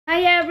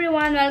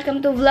everyone! Welcome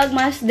to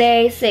Vlogmas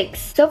Day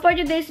 6. So for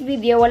today's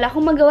video, wala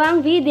akong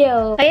magawang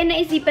video. Kaya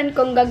naisipan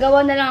kong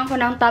gagawa na lang ako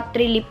ng top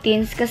 3 lip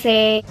tints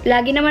kasi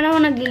lagi naman ako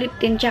nag-lip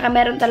tint tsaka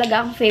meron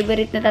talaga akong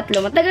favorite na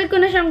tatlo. Matagal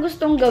ko na siyang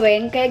gustong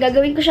gawin kaya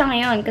gagawin ko siya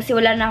ngayon kasi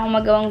wala na akong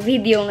magawang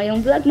video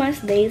ngayong Vlogmas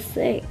Day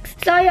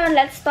 6. So ayun,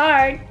 let's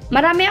start!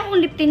 Marami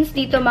akong lip tints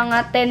dito,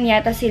 mga 10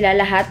 yata sila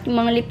lahat.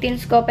 Yung mga lip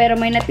tints ko pero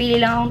may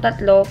napili lang akong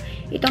tatlo.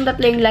 Itong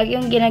tatlo yung lagi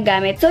yung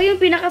ginagamit. So yung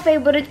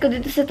pinaka-favorite ko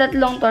dito sa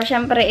tatlong to,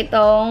 syempre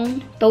itong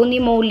Tony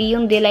Moly,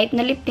 yung Delight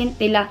na lip tint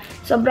nila.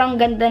 Sobrang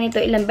ganda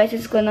nito. Ilang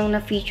beses ko nang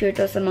na-feature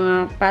to sa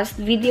mga past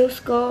videos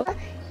ko.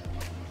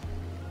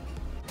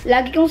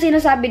 Lagi kong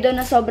sinasabi doon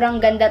na sobrang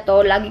ganda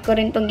to. Lagi ko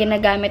rin tong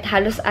ginagamit.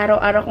 Halos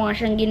araw-araw ko nga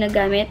siyang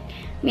ginagamit.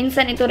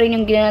 Minsan ito rin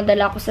yung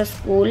ginadala ko sa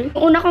school.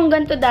 Yung una kong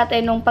ganito dati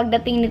nung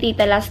pagdating ni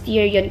tita last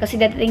year yun. Kasi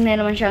dating na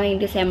naman siya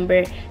ngayong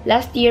December.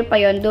 Last year pa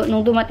yun,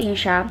 nung dumating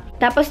siya.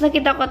 Tapos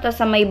nakita ko to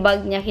sa may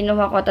bag niya.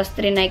 Kinuha ko, tapos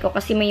trinay ko.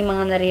 Kasi may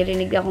mga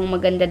naririnig akong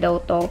maganda daw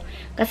to.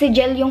 Kasi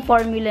gel yung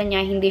formula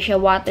niya. Hindi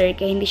siya water.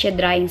 Kaya hindi siya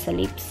drying sa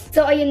lips.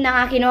 So ayun na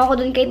nga. Kinuha ko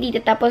dun kay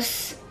tita.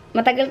 Tapos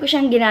matagal ko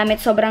siyang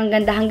ginamit. Sobrang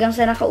ganda. Hanggang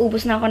sa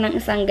nakaubos na ako ng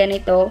isang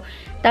ganito.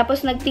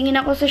 Tapos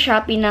nagtingin ako sa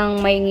Shopee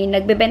ng may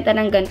nagbebenta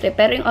ng ganito.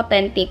 Pero yung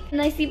authentic.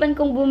 Naisipan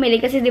kong bumili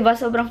kasi diba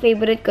sobrang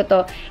favorite ko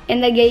to. And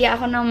nagyaya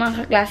ako ng mga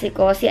kaklase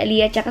ko. Si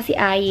Aliyah tsaka si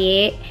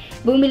Aye.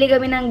 Bumili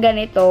kami ng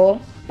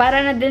ganito.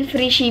 Para na din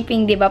free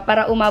shipping, diba?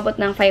 Para umabot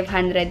ng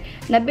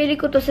 500. Nabili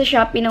ko to sa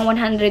Shopee ng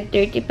 130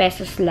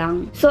 pesos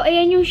lang. So,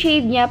 ayan yung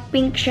shade niya.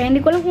 Pink siya. Hindi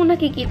ko lang kung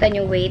nakikita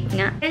nyo. Wait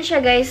nga. Ayan siya,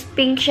 guys.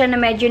 Pink siya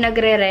na medyo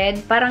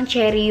nagre-red. Parang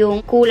cherry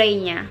yung kulay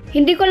niya.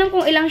 Hindi ko lang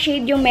kung ilang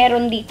shade yung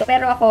meron dito.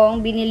 Pero ako,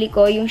 ang binili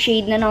ko, yung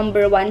shade na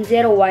number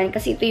 101.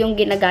 Kasi ito yung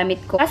ginagamit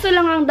ko. Kaso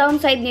lang ang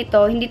downside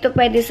nito, hindi to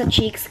pwede sa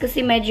cheeks.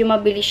 Kasi medyo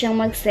mabilis siyang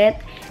mag-set.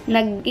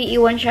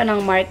 Nag-iiwan siya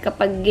ng mark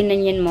kapag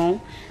ginanyan mo.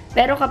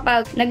 Pero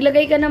kapag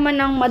naglagay ka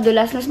naman ng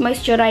madulas na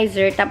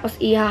moisturizer, tapos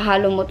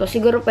ihahalo mo to,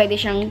 siguro pwede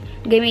siyang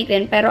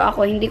gamitin. Pero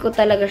ako, hindi ko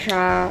talaga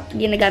siya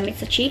ginagamit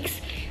sa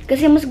cheeks.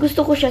 Kasi mas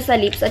gusto ko siya sa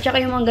lips. At saka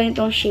yung mga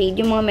ganitong shade,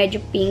 yung mga medyo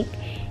pink,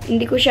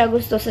 hindi ko siya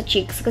gusto sa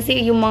cheeks. Kasi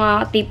yung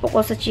mga tipo ko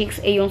sa cheeks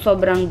ay yung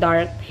sobrang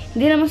dark.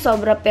 Hindi naman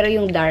sobra, pero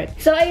yung dark.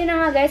 So, ayun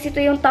na nga guys, ito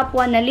yung top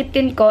 1 na lip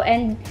tint ko.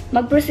 And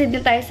mag-proceed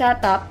na tayo sa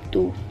top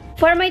 2.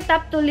 For my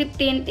top 2 lip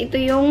tint, ito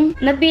yung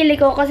napili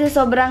ko kasi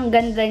sobrang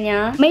ganda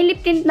niya. May lip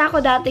tint na ako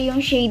dati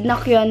yung shade na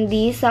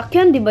Kyondi. Sa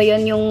Kyondi ba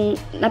yun? Yung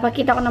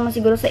napakita ko naman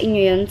siguro sa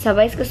inyo yun. Sa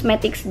Vice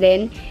Cosmetics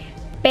din.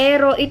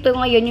 Pero ito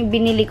ngayon yung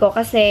binili ko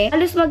kasi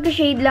halos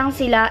magka-shade lang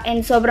sila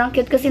and sobrang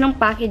cute kasi ng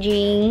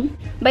packaging.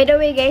 By the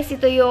way guys,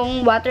 ito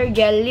yung water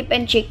gel lip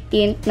and cheek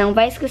tint ng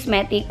Vice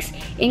Cosmetics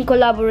in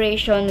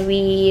collaboration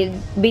with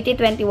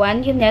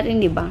BT21. Yun natin,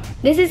 diba?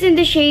 This is in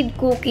the shade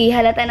Cookie.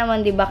 Halata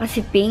naman, diba?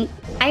 Kasi pink.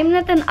 I'm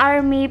not an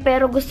army,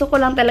 pero gusto ko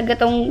lang talaga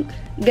tong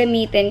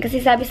gamitin. Kasi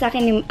sabi sa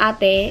akin ni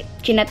ate,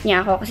 chinat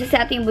niya ako. Kasi si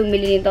ate yung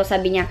bumili nito,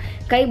 sabi niya,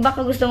 kaya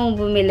baka gusto mong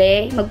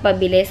bumili,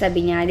 magpabili,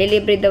 sabi niya.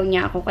 Delivery daw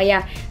niya ako.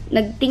 Kaya,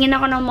 nagtingin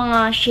ako ng mga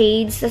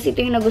shades. Tapos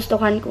ito yung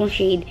nagustuhan kong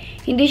shade.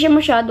 Hindi siya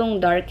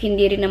masyadong dark,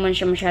 hindi rin naman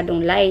siya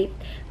masyadong light.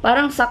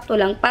 Parang sakto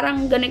lang.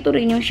 Parang ganito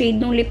rin yung shade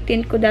ng lip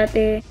tint ko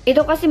dati.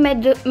 Ito kasi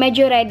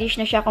medyo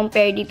reddish na siya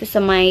compare dito sa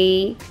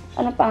may,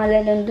 ano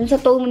pangalan nun? Dun sa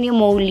Tony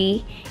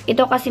Moly.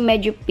 Ito kasi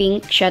medyo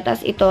pink siya,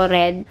 tas ito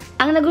red.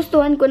 Ang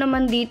nagustuhan ko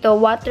naman dito,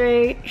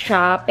 water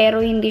siya,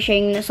 pero hindi siya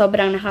yung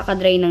sobrang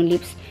nakaka-dry ng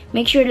lips.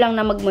 Make sure lang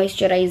na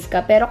mag-moisturize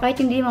ka. Pero kahit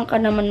hindi man ka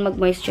naman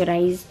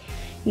mag-moisturize,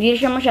 hindi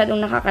siya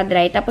masyadong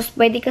nakaka-dry. Tapos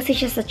pwede kasi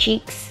siya sa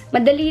cheeks.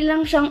 Madali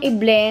lang siyang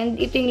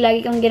i-blend. Ito yung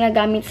lagi kang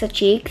ginagamit sa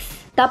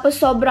cheeks. Tapos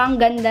sobrang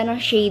ganda ng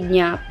shade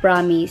niya,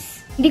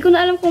 promise. Hindi ko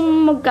na alam kung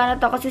magkano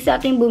to kasi sa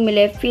ating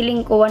bumili,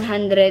 feeling ko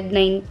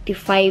 195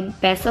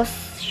 pesos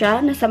siya,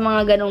 nasa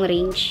mga ganong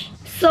range.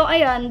 So,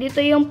 ayan, dito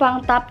yung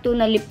pang top 2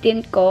 na lip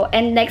tint ko.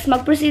 And next,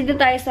 mag-proceed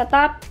na tayo sa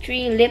top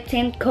 3 lip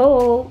tint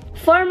ko.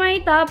 For my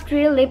top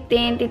 3 lip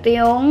tint, ito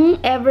yung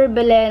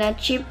Everbelena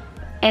Chip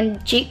and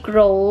Cheek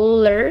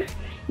Roller.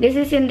 This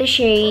is in the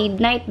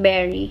shade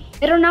Nightberry.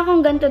 Meron na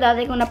akong ganito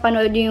dati kung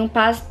napanood yung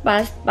past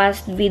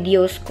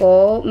videos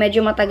ko.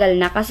 Medyo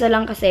matagal na. Kaso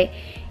lang kasi,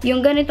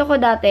 yung ganito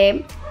ko dati,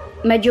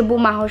 medyo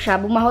bumaho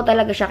siya. Bumaho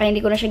talaga siya, kaya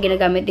hindi ko na siya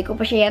ginagamit. Hindi ko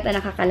pa siya yata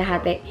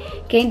nakakalahati.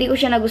 Kaya hindi ko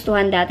siya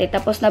nagustuhan dati.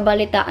 Tapos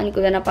nabalitaan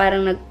ko na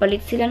parang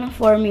nagpalit sila ng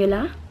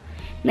formula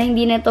na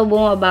hindi na ito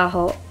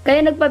bumabaho.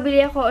 Kaya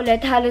nagpabili ako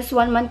ulit. Halos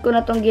 1 month ko na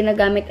itong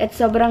ginagamit at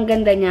sobrang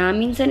ganda niya.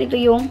 Minsan ito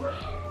yung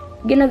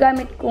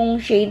ginagamit kong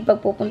shade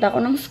pag pupunta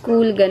ako ng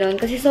school, ganon.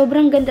 Kasi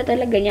sobrang ganda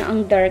talaga niya,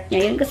 ang dark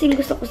niya. Yun kasi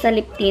gusto ko sa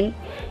lip tint,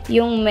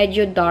 yung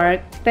medyo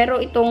dark. Pero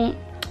itong,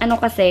 ano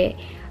kasi,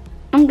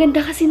 ang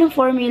ganda kasi ng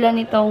formula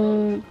nitong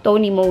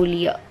Tony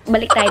Moly.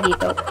 Balik tayo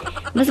dito.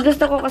 Mas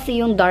gusto ko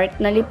kasi yung dark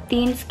na lip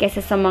tints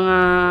kesa sa mga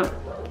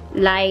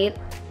light.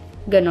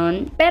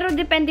 ganon. Pero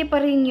depende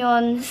pa rin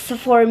yon sa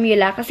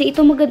formula. Kasi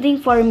ito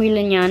magandang formula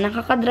niya.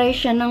 Nakaka-dry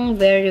siya ng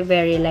very,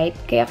 very light.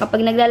 Kaya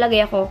kapag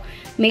naglalagay ako,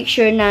 make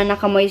sure na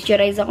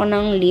naka-moisturize ako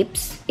ng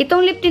lips.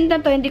 Itong lip tint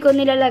na to, hindi ko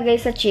nilalagay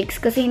sa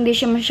cheeks kasi hindi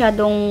siya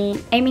masyadong,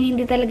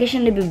 hindi talaga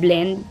siya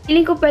nabiblend.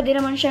 Feeling ko pwede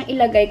naman siyang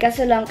ilagay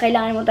kaso lang,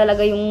 kailangan mo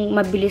talaga yung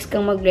mabilis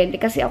kang mag-blend.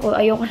 Kasi ako,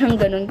 ayoko ng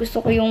ganun. Gusto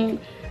ko yung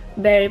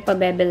berry pa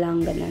bebe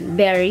lang, ganun.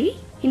 Berry?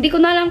 Hindi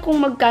ko na lang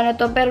kung magkano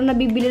to, pero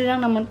nabibili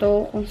lang naman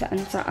to kung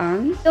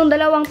saan-saan. Itong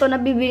dalawang to,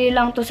 nabibili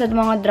lang to sa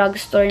mga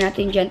drugstore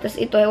natin dyan. Tapos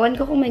ito, ewan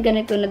ko kung may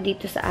ganito na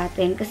dito sa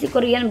atin. Kasi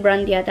Korean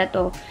brand yata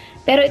to.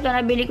 Pero ito,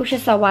 nabili ko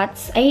siya sa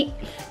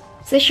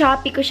sa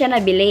Shopee ko siya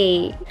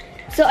nabili.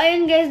 So,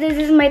 ayun guys, this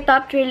is my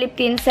top 3 lip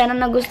tints. Sana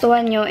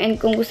nagustuhan nyo. And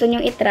kung gusto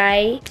nyo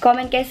itry,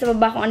 comment kayo sa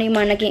baba kung ano yung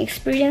mga naging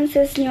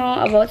experiences nyo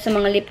about sa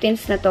mga lip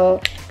tints na to.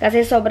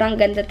 Kasi sobrang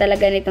ganda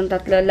talaga nitong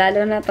tatlo.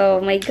 Lalo na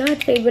to. My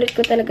God, favorite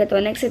ko talaga to.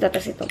 Next ito,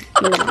 tas ito.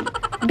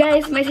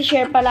 Guys, may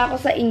share pala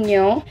ako sa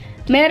inyo.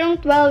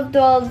 Merong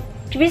 12/12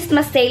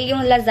 Christmas sale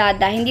yung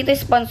Lazada. Hindi to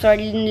sponsor.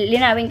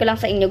 Linawin ko lang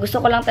sa inyo.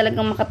 Gusto ko lang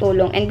talagang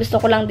makatulong. And gusto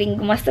ko lang din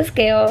gumastos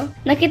kayo.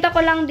 Nakita ko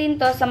lang din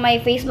to sa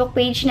my Facebook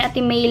page ni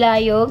Ate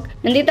Mikaila Chuahong.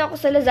 Nandito ako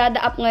sa Lazada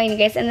app ngayon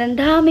guys. And ang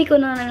dami ko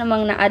na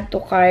namang na-add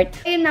to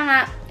cart. Ayun na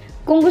nga.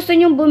 Kung gusto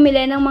nyo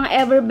bumili ng mga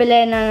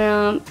Everbelena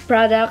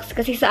products,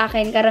 kasi sa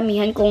akin,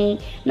 karamihan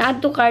kung na-add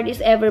to cart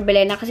is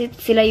Everbelena kasi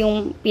sila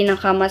yung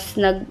pinaka mas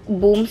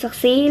nag-boom sa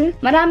sale.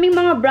 Maraming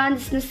mga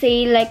brands na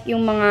sale like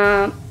yung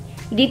mga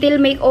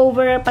detail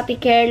makeover, pati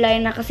care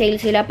line,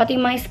 naka-sale sila. Pati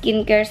mga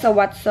skincare sa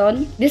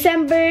Watson.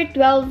 December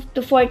 12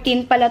 to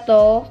 14 pala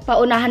to.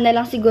 Paunahan na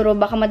lang siguro.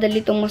 Baka madali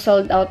itong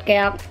ma-sold out.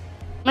 Kaya,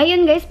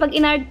 ngayon guys, pag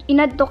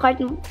in-add to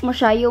cart mo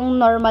siya, yung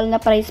normal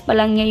na price pa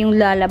lang niya yung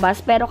lalabas.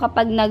 Pero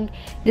kapag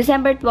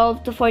December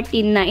 12 to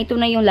 14 na, ito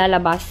na yung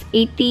lalabas.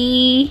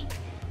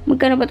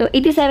 Magkano ba to?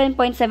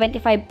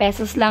 87.75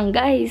 pesos lang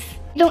guys.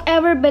 Itong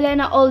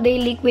Everbelena All Day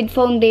Liquid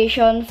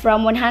Foundation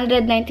from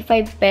 195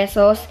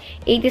 pesos,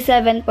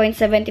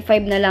 87.75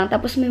 na lang.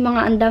 Tapos may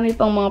mga andami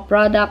pang mga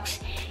products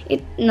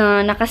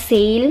na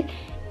naka-sale.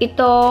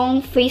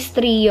 Itong Face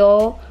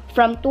Trio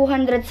from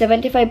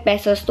 275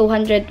 pesos,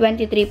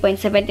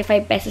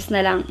 223.75 pesos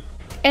na lang.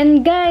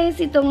 And guys,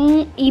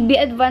 itong EB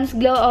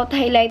Advanced Glow Out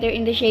Highlighter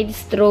in the shade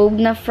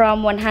Strobe na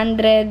from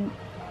 299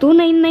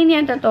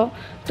 yata to.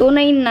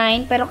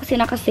 299 pero kasi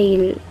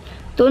naka-sale.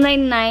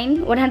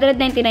 299,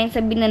 199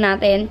 sabihin na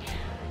natin,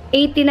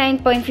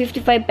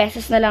 89.55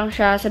 pesos na lang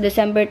siya sa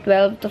December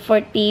 12 to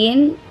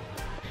 14.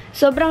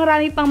 Sobrang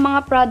rami pang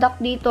mga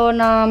product dito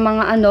na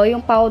mga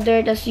yung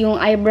powder, tas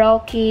yung eyebrow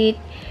kit,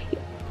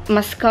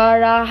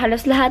 mascara,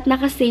 halos lahat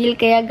naka-sale.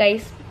 Kaya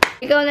guys,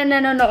 ikaw na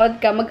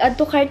nanonood ka, mag-add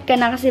to cart ka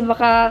na kasi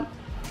baka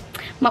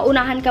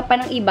maunahan ka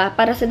pa ng iba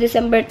para sa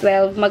December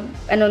 12,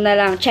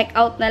 check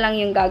out na lang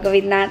yung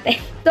gagawin natin.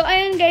 So,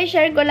 ayun guys,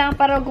 share ko lang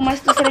para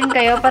gumastos rin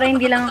kayo, para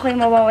hindi lang ako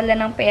yung mawawala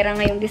ng pera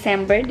ngayong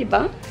December, di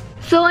ba?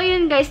 So,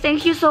 ayun guys,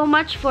 thank you so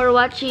much for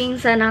watching.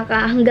 Sana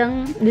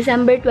hanggang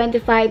December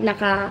 25,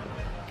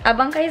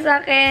 abang kayo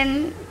sa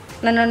akin.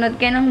 Nanonood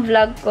kayo ng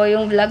vlog ko,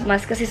 yung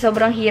vlogmas, kasi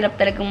sobrang hirap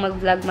talagang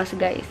mag-vlogmas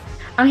guys.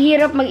 Ang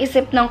hirap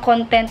mag-isip ng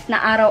content na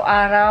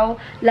araw-araw,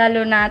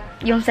 lalo na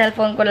yung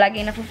cellphone ko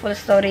lagi na full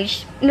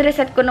storage.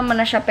 Nireset ko naman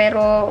na siya,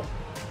 pero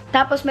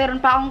tapos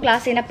meron pa akong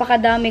klase,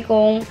 napakadami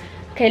kong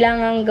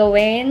kailangan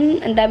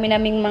gawin. Ang dami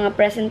naming mga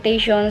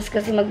presentations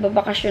kasi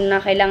magbabakasyon na,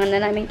 kailangan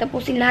na naming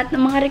tapusin lahat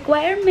ng mga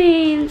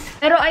requirements.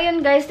 Pero ayun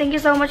guys, thank you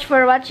so much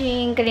for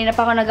watching. Kanina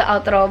pa ako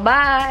nag-outro.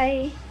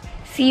 Bye!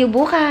 See you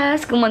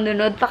bukas kung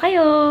manunod pa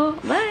kayo.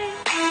 Bye!